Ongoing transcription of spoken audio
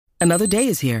Another day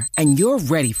is here, and you're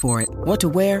ready for it. What to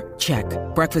wear? Check.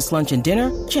 Breakfast, lunch, and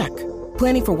dinner? Check.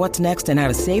 Planning for what's next and how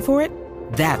to save for it?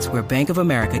 That's where Bank of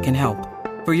America can help.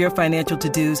 For your financial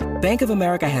to-dos, Bank of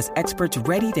America has experts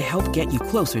ready to help get you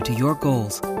closer to your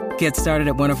goals. Get started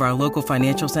at one of our local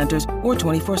financial centers or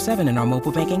 24/7 in our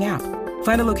mobile banking app.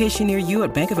 Find a location near you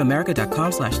at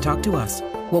bankofamerica.com/talktous.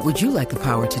 What would you like the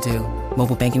power to do?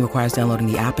 Mobile banking requires downloading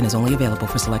the app and is only available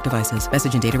for select devices.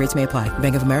 Message and data rates may apply.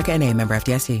 Bank of America N.A., member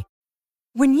FDIC.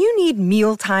 When you need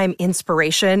mealtime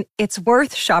inspiration, it's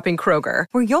worth shopping Kroger,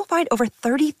 where you'll find over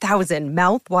 30,000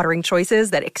 mouth-watering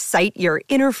choices that excite your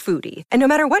inner foodie. And no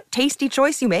matter what tasty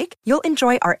choice you make, you'll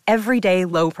enjoy our everyday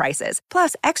low prices,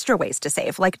 plus extra ways to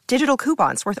save, like digital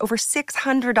coupons worth over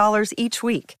 $600 each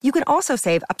week. You can also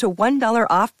save up to $1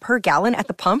 off per gallon at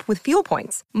the pump with fuel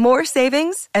points. More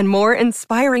savings and more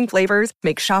inspiring flavors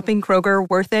make shopping Kroger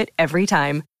worth it every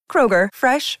time. Kroger,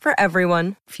 fresh for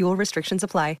everyone. Fuel restrictions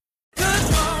apply.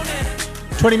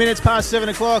 20 minutes past 7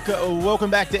 o'clock.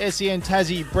 Welcome back to SEN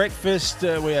Tassie Breakfast.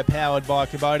 We are powered by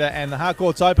Kubota, and the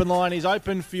Harcourts Open Line is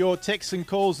open for your texts and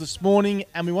calls this morning.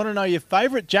 And we want to know your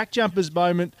favourite JackJumpers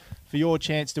moment for your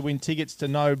chance to win tickets to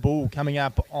No Bull coming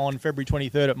up on February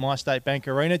 23rd at MyState Bank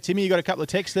Arena. Timmy, you got a couple of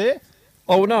texts there?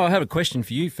 Oh, well, no, I have a question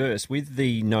for you first. With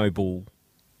the No Bull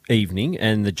evening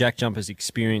and the JackJumpers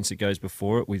experience that goes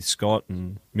before it with Scott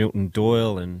and Milton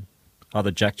Doyle and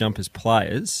other JackJumpers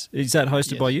players, is that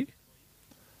hosted by you?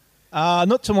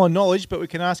 Not to my knowledge, but we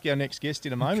can ask our next guest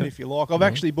in a moment if you like. I've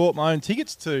actually bought my own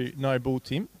tickets to No Bull,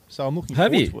 Tim, so I'm looking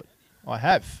forward to it. I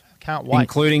have. Can't wait.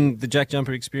 Including the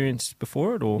JackJumper experience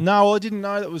before it? Or no, I didn't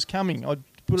know that was coming.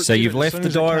 So you've left the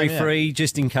diary free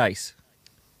just in case?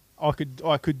 I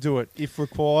could do it. If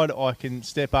required, I can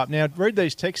step up. Now, read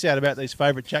these texts out about these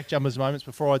favourite JackJumpers moments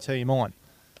before I tell you mine.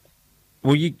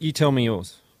 Well, you tell me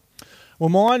yours. Well,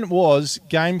 mine was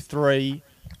Game 3,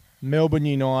 Melbourne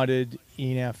United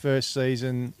in our first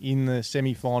season in the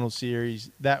semi-final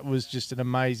series. That was just an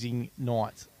amazing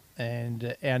night.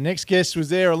 And our next guest was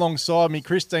there alongside me,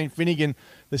 Christine Finnegan,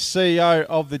 the CEO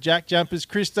of the JackJumpers.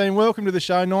 Christine, welcome to the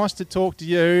show. Nice to talk to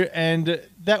you. And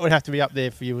that would have to be up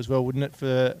there for you as well, wouldn't it,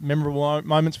 for memorable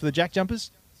moments for the JackJumpers?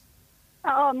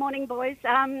 Oh, morning, boys.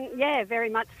 Yeah,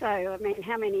 very much so. I mean,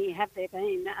 how many have there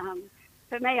been?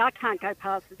 For me, I can't go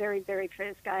past the very, very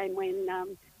first game when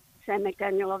Sam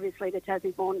McDaniel, obviously the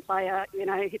Tassie-born player,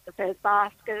 hit the first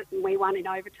basket and we won in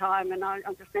overtime. And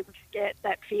I'll just never forget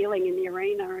that feeling in the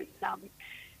arena.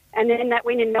 And then that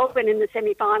win in Melbourne in the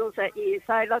semi-finals that year.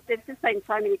 So, look, there's just been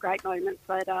so many great moments.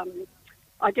 But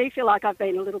I do feel like I've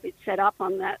been a little bit set up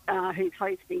on that, who's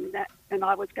hosting that. And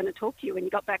I was going to talk to you when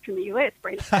you got back from the US,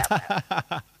 Brent, about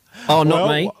that. Oh, not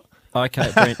me.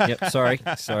 Okay, Brent. Yep, sorry.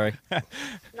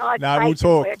 No, we'll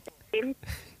talk.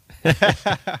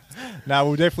 No,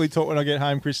 we'll definitely talk when I get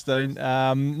home, Christine.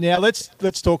 Now,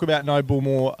 let's talk about No Bull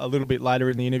more a little bit later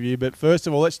in the interview. But first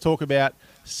of all, let's talk about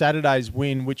Saturday's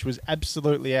win, which was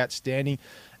absolutely outstanding.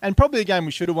 And probably a game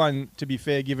we should have won, to be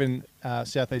fair, given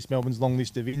South East Melbourne's long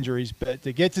list of injuries. But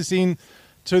to get us in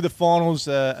to the finals,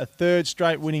 a third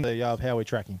straight winning of how we're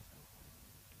tracking.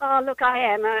 Oh, look, I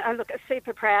am. I'm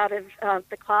super proud of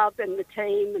the club and the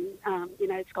team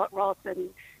and, Scott Ross and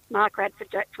Mark Radford,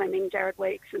 Jack Fleming, Jared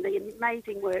Weeks, and the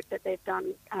amazing work that they've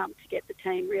done to get the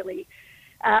team really,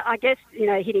 I guess,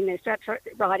 hitting their straps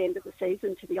right end of the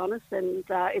season, to be honest. And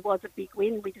it was a big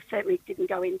win. We just certainly didn't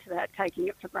go into that taking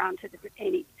it for granted in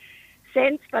any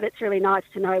sense, but it's really nice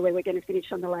to know where we're going to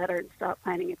finish on the ladder and start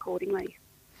planning accordingly.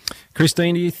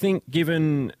 Christine, do you think,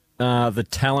 given the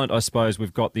talent, I suppose,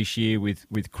 we've got this year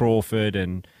with Crawford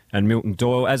and Milton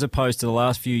Doyle, as opposed to the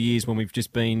last few years when we've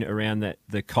just been around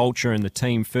the culture and the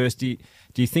team first, do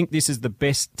you think this is the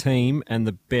best team and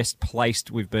the best placed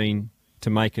we've been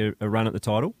to make a run at the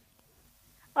title?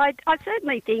 I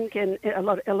certainly think, and a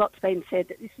lot's been said,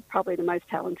 that this is probably the most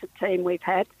talented team we've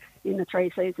had in the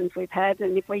 3 seasons we've had.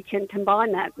 And if we can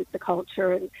combine that with the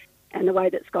culture and the way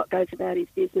that Scott goes about his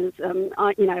business,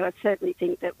 I certainly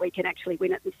think that we can actually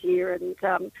win it this year.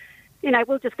 And,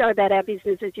 we'll just go about our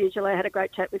business as usual. I had a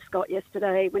great chat with Scott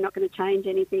yesterday. We're not going to change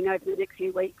anything over the next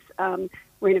few weeks.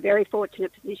 We're in a very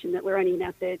fortunate position that we're only in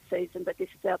our 3rd season, but this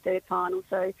is our 3rd final.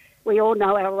 So we all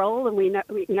know our role, and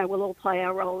we'll all play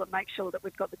our role and make sure that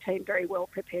we've got the team very well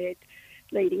prepared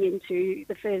leading into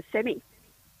the first semi.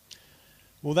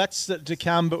 Well, that's to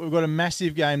come, but we've got a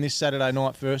massive game this Saturday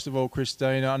night, first of all,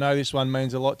 Christine. I know this one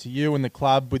means a lot to you and the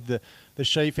club with the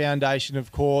She Foundation,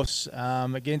 of course,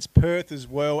 against Perth as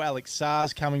well. Alex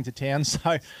Saar's coming to town,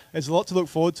 so there's a lot to look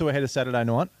forward to ahead of Saturday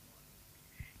night.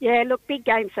 Yeah, look, big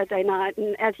game Saturday night,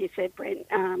 and as you said, Brent,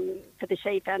 for the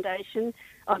She Foundation,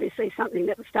 obviously something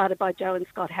that was started by Joe and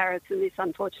Scott Harris, and this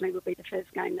unfortunately will be the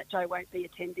first game that Joe won't be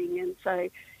attending, and so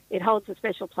it holds a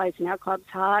special place in our club's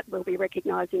heart. We'll be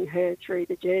recognising her through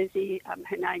the jersey.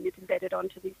 Her name is embedded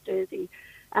onto this jersey,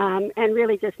 and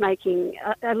really just making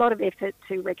a lot of effort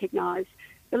to recognise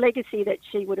the legacy that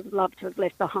she would have loved to have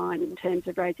left behind in terms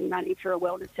of raising money for a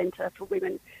wellness centre for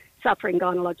women suffering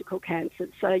gynecological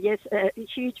cancers. So yes, a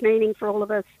huge meaning for all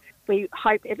of us. We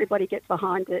hope everybody gets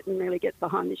behind it and really gets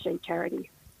behind the She charity.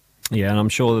 Yeah, and I'm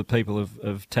sure the people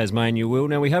of Tasmania will.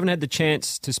 Now, we haven't had the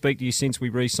chance to speak to you since we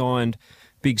re-signed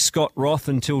Big Scott Roth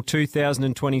until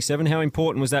 2027. How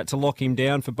important was that to lock him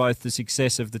down for both the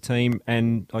success of the team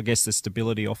and, I guess, the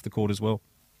stability off the court as well?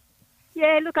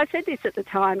 Yeah, look, I said this at the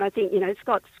time. I think,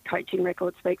 Scott's coaching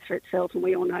record speaks for itself, and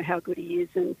we all know how good he is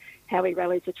and how he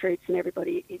rallies the troops, and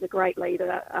everybody. He's a great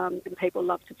leader, and people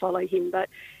love to follow him. But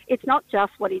it's not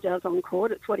just what he does on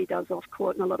court, it's what he does off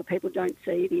court, and a lot of people don't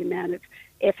see the amount of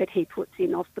effort he puts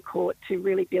in off the court to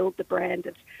really build the brand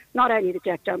of not only the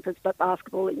JackJumpers but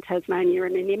basketball in Tasmania.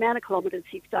 And then the amount of kilometres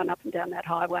he's done up and down that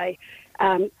highway,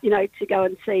 to go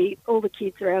and see all the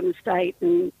kids around the state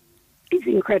and is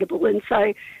incredible. And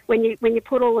so when you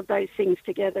put all of those things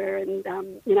together, and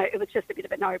it was just a bit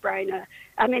of a no-brainer.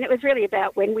 I mean, it was really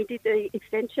about when we did the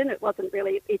extension. It wasn't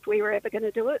really if we were ever going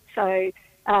to do it. So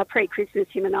pre-Christmas,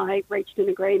 him and I reached an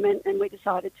agreement, and we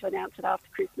decided to announce it after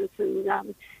Christmas.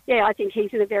 And I think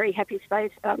he's in a very happy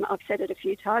space. I've said it a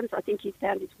few times. I think he's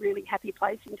found his really happy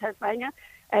place in Tasmania,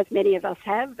 as many of us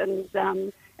have,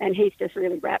 and he's just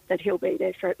really rapt that he'll be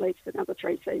there for at least another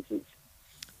 3 seasons.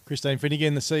 Christine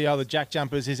Finnegan, the CEO of the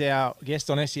JackJumpers, is our guest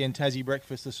on SEN Tassie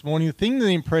Breakfast this morning. The thing that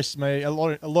impressed me, a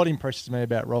lot impresses me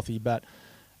about Rothy, but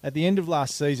at the end of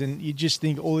last season, you just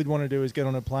think all he'd want to do is get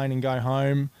on a plane and go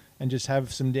home and just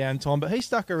have some downtime. But he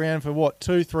stuck around for,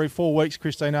 2, 3, 4 weeks,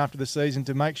 Christine, after the season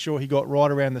to make sure he got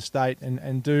right around the state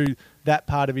and do that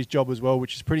part of his job as well,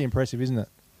 which is pretty impressive, isn't it?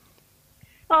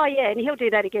 Oh, yeah, and he'll do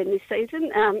that again this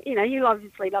season. He'll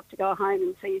obviously love to go home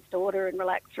and see his daughter and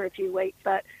relax for a few weeks,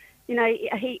 but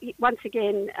he once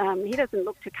again, he doesn't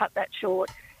look to cut that short,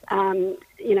 and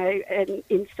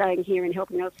in staying here and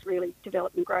helping us really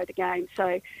develop and grow the game.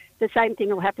 So the same thing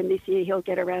will happen this year. He'll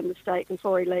get around the state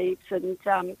before he leaves, and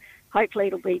hopefully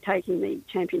it'll be taking the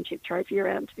championship trophy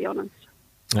around, to be honest.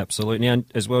 Absolutely. Now,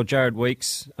 as well, Jared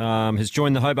Weeks has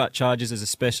joined the Hobart Chargers as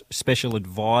a special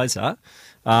advisor,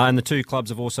 and the two clubs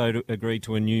have also agreed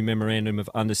to a new memorandum of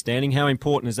understanding. How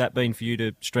important has that been for you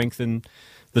to strengthen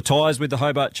the ties with the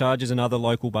Hobart Chargers and other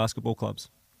local basketball clubs?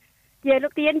 Yeah,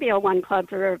 look, the NBL 1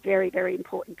 clubs are a very, very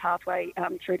important pathway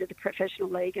through to the professional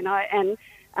league, and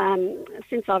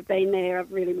since I've been there,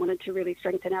 I've really wanted to really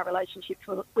strengthen our relationships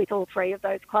with all 3 of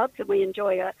those clubs, and we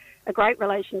enjoy a great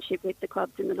relationship with the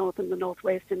clubs in the north and the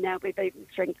northwest, and now we've even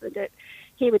strengthened it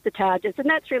here with the Chargers, and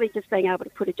that's really just being able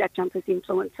to put a JackJumpers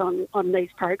influence on these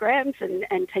programs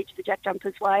and teach the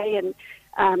JackJumpers way.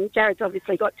 And Jared's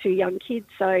obviously got 2 young kids,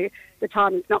 so the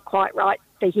time is not quite right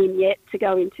for him yet to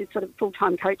go into sort of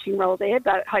full-time coaching role there,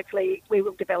 but hopefully we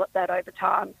will develop that over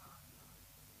time.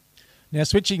 Now,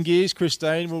 switching gears,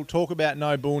 Christine, we'll talk about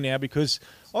no bull now, because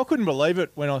I couldn't believe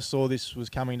it when I saw this was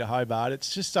coming to Hobart.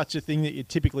 It's just such a thing that you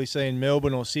typically see in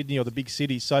Melbourne or Sydney or the big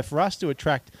cities. So for us to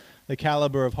attract the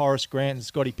calibre of Horace Grant and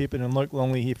Scotty Pippen and Luke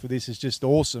Longley here for this is just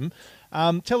awesome.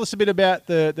 Tell us a bit about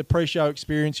the pre-show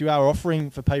experience you are offering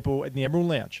for people in the Emerald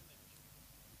Lounge.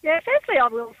 Yeah, firstly, I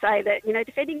will say that,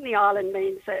 defending the island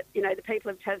means that, the people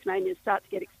of Tasmania start to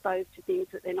get exposed to things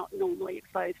that they're not normally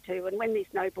exposed to. And when this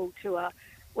No Bull tour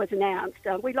was announced,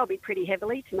 we lobbied pretty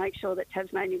heavily to make sure that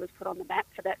Tasmania was put on the map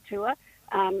for that tour.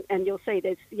 And you'll see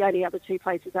there's the only other 2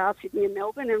 places are Sydney and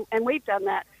Melbourne. And we've done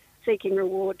that seeking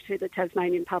reward to the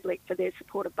Tasmanian public for their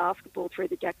support of basketball through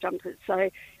the JackJumpers.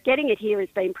 So getting it here has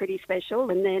been pretty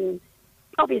special. And then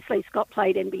obviously Scott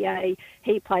played NBA.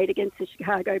 He played against the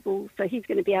Chicago Bulls, so he's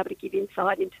going to be able to give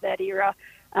insight into that era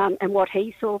and what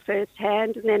he saw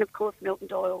firsthand. And then, of course, Milton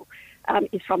Doyle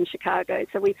is from Chicago,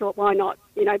 so we thought, why not,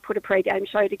 put a pre-game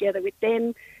show together with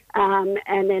them.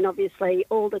 And then obviously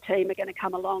all the team are going to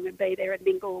come along and be there and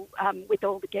mingle with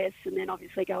all the guests, and then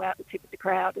obviously go out and sit with the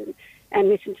crowd and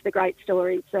listen to the great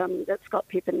stories that Scott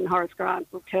Pippen and Horace Grant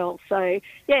will tell. So,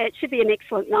 yeah, it should be an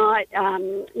excellent night.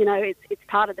 It's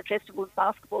part of the festival of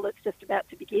basketball that's just about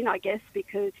to begin, I guess,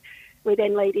 because we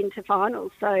then lead into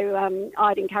finals. So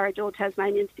I'd encourage all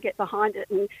Tasmanians to get behind it.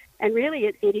 And really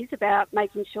it is about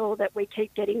making sure that we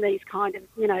keep getting these kind of,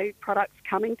 products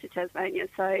coming to Tasmania.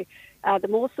 So the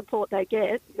more support they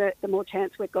get, the more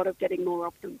chance we've got of getting more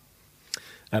of them.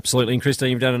 Absolutely. And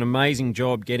Christine, you've done an amazing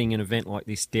job getting an event like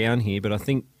this down here. But I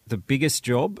think the biggest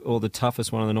job, or the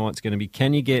toughest one of the night, is going to be,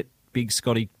 can you get big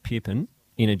Scotty Pippen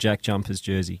in a Jack Jumpers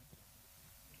jersey?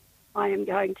 I am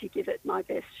going to give it my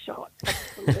best shot.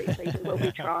 Absolutely, we'll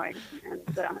be trying. And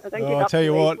I don't give I'll up tell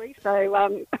you too what. easily,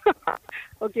 so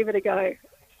I'll give it a go.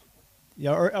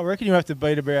 Yeah, I reckon you have to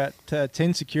beat about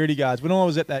 10 security guards. When I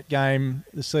was at that game,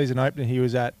 the season opener he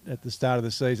was at the start of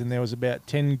the season, there was about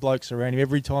 10 blokes around him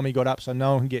every time he got up, so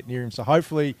no one can get near him. So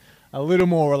hopefully a little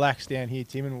more relaxed down here,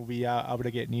 Tim, and we'll be able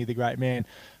to get near the great man.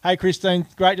 Hey, Christine,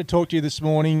 great to talk to you this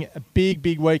morning. A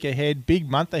big week ahead, big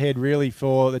month ahead, really,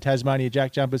 for the Tasmania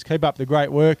Jack Jumpers. Keep up the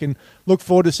great work and look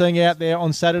forward to seeing you out there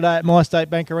on Saturday at MyState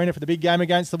Bank Arena for the big game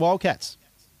against the Wildcats.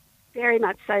 Very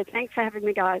much so. Thanks for having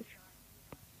me, guys.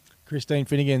 Christine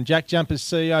Finnegan, Jack Jumpers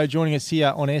CEO, joining us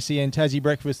here on SEN Tassie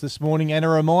Breakfast this morning. And a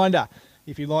reminder,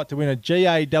 if you'd like to win a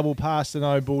GA double pass to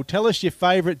No Bull, tell us your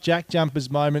favourite Jack Jumpers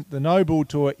moment. The No Bull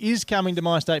Tour is coming to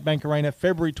MyState Bank Arena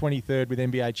February 23rd with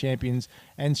NBA champions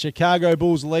and Chicago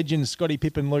Bulls legends Scottie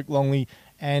Pippen, Luke Longley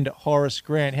and Horace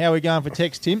Grant. How are we going for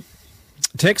text, Tim?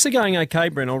 Texts are going okay,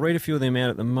 Brent. I'll read a few of them out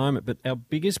at the moment, but our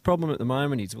biggest problem at the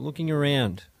moment is we're looking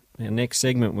around. Our next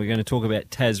segment, we're going to talk about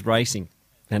Tas Racing.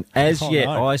 And as yet,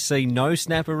 no. I see no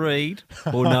Snapper Reid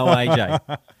or no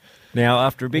AJ. Now,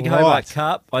 after a big Hobart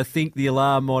Cup, I think the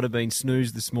alarm might have been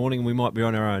snoozed this morning and we might be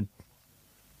on our own.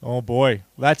 Oh, boy.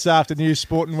 That's after news,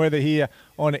 sport and weather here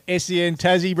on SEN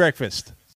Tassie Breakfast.